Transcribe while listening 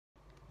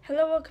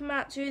Hello, welcome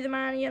back to the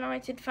Man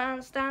United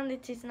fan stand.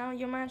 It is now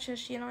your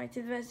Manchester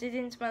United versus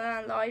Inter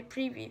Milan live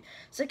preview.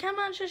 So can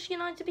Manchester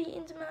United beat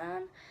Inter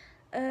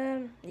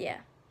Milan? Yeah,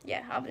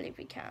 I believe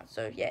we can.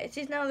 So yeah, it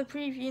is now the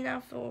preview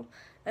now for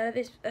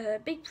this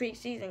big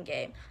pre-season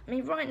game. I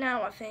mean, right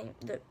now I think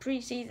that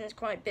pre-season is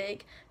quite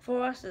big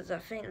for us, as I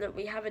think that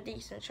we have a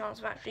decent chance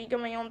of actually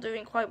going on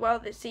doing quite well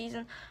this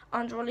season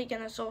under Ole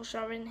Gunnar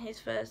Solskjaer in his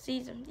first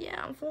season.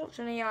 Yeah,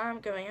 unfortunately I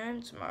am going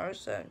home tomorrow,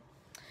 so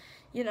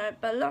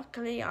but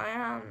luckily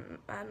my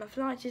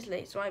flight is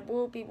late, so I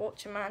will be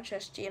watching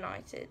Manchester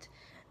United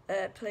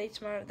play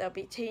tomorrow. There'll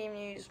be team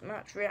news,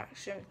 match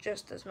reaction,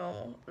 just as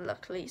normal,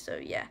 luckily. So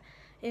yeah,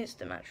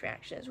 instant match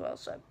reaction as well.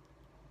 So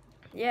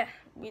yeah,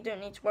 we don't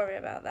need to worry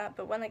about that.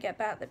 But when I get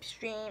back, the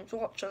streams,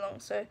 watch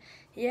along. So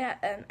yeah,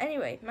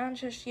 anyway,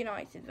 Manchester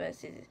United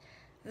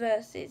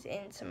versus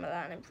Inter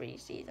Milan in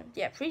pre-season.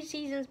 Yeah,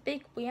 pre-season's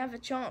big. We have a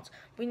chance.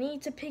 We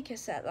need to pick a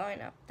set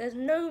lineup. There's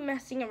no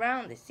messing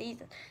around this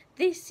season.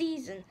 This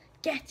season,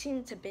 get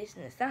into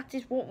business. That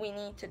is what we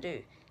need to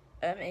do.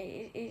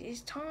 It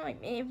is time.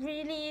 It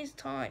really is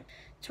time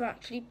to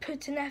actually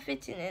put an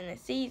effort in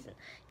this season.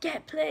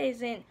 Get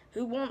players in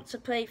who want to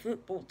play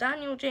football.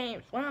 Daniel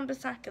James,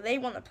 Wan-Bissaka, they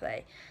want to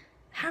play.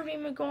 Harry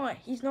Maguire,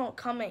 he's not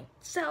coming.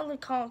 Sell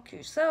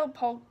Lukaku, sell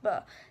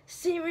Pogba.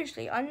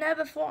 Seriously, I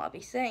never thought I'd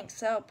be saying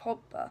sell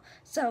Pogba,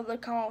 sell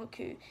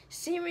Lukaku.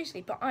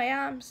 Seriously, but I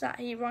am sat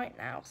here right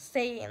now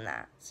saying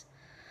that.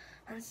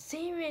 And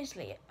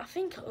seriously, I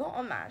think a lot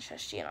of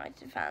Manchester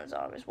United fans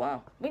are as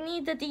well. We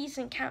need a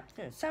decent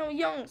captain. Sell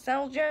Young,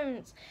 sell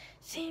Jones.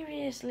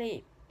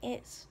 Seriously,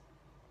 it's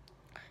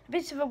a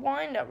bit of a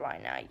wind-up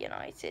right now,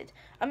 United.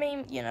 I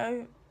mean,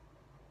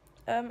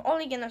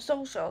 Ole Gunnar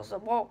Solskjaer is a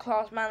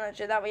world-class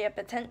manager that we have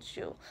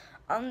potential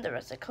under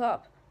as a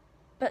club.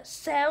 But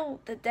sell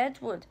the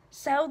deadwood.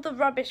 Sell the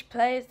rubbish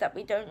players that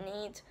we don't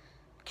need.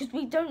 Because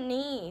we don't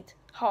need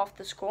half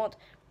the squad.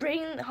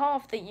 Bring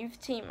half the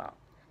youth team up.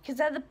 Because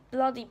they're the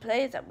bloody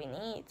players that we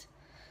need,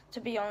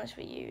 to be honest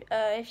with you.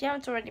 If you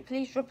haven't already,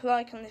 please drop a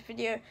like on this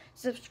video.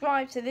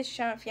 Subscribe to this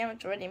channel if you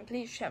haven't already. And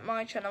please check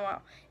my channel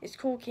out. It's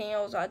called King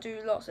Oils. I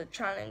do lots of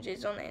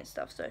challenges on it and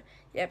stuff. So,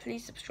 yeah,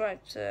 please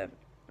subscribe to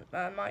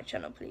my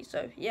channel, please.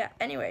 So, yeah,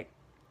 anyway.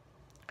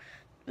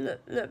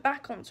 Look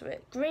back onto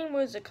it.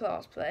 Greenwood's a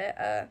class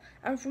player.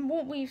 And from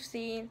what we've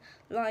seen,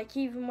 like,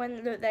 even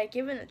when they're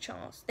given a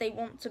chance, they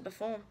want to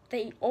perform.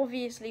 They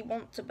obviously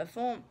want to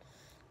perform.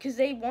 Because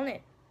they want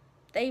it.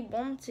 They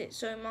want it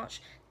so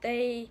much.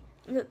 They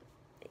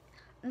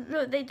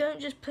they don't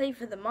just play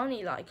for the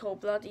money like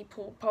old bloody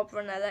Paul Pogba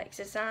and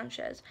Alexis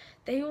Sanchez.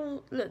 They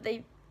all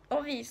they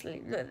obviously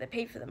they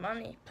pay for the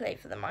money, play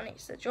for the money.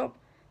 It's their job,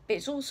 but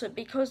it's also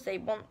because they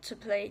want to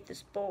play the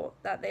sport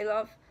that they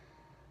love.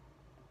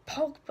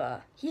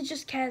 Pogba, he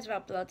just cares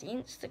about bloody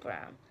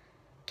Instagram.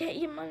 Get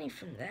your money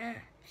from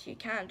there if you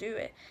can't do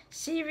it.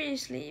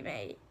 Seriously,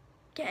 mate,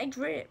 get a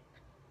grip,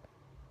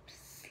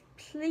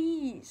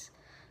 please.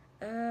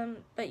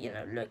 But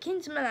look,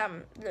 Inter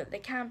Milan, they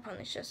can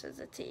punish us as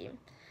a team.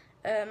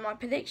 My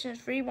prediction is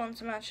 3-1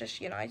 to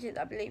Manchester United.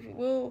 I believe we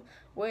will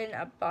win,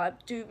 but I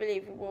do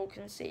believe we will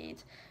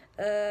concede.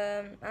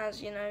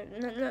 As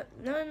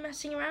no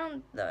messing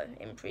around though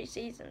in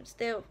pre-season.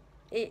 Still,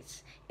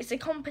 it's a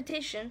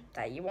competition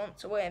that you want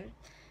to win.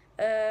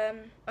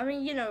 I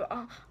mean,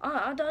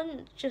 I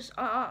don't just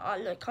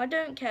look. I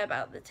don't care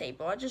about the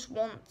table. I just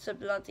want to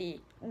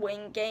bloody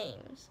win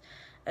games.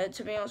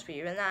 To be honest with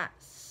you,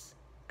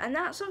 and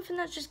that's something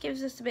that just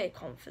gives us a bit of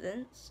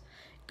confidence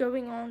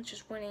going on,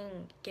 just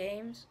winning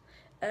games.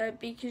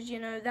 Because,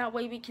 that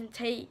way we can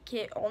take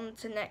it on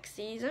to next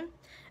season.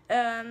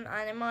 And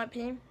in my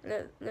opinion,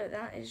 look,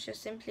 that is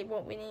just simply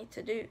what we need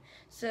to do.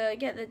 So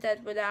get the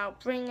deadwood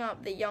out, bring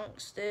up the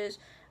youngsters.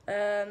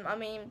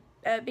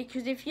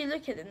 Because if you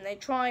look at them, they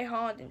try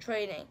hard in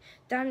training.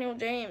 Daniel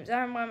James,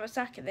 Aaron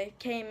Wan-Bissaka, they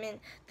came in,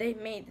 they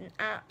made an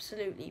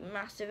absolutely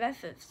massive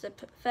effort. So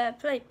fair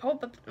play.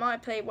 Pogba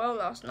might play well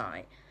last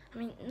night. I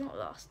mean, not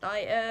last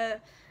night,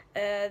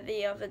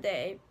 the other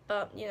day,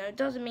 but,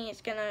 doesn't mean it's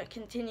going to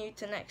continue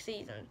to next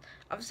season.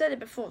 I've said it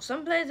before,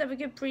 some players have a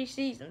good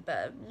pre-season, but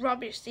a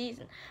rubbish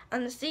season,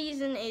 and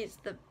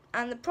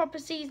the proper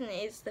season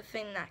is the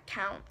thing that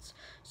counts.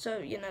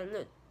 So,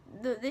 look,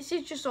 this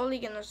is just Ole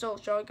Gunnar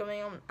Solskjaer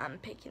going on and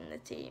picking the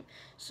team.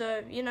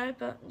 So,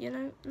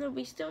 look,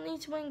 we still need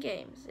to win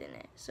games in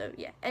it. So,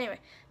 yeah, anyway,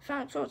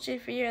 thanks for watching.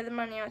 If you're the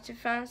Man United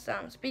fans,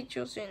 speak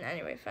to you soon.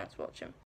 Anyway, thanks for watching.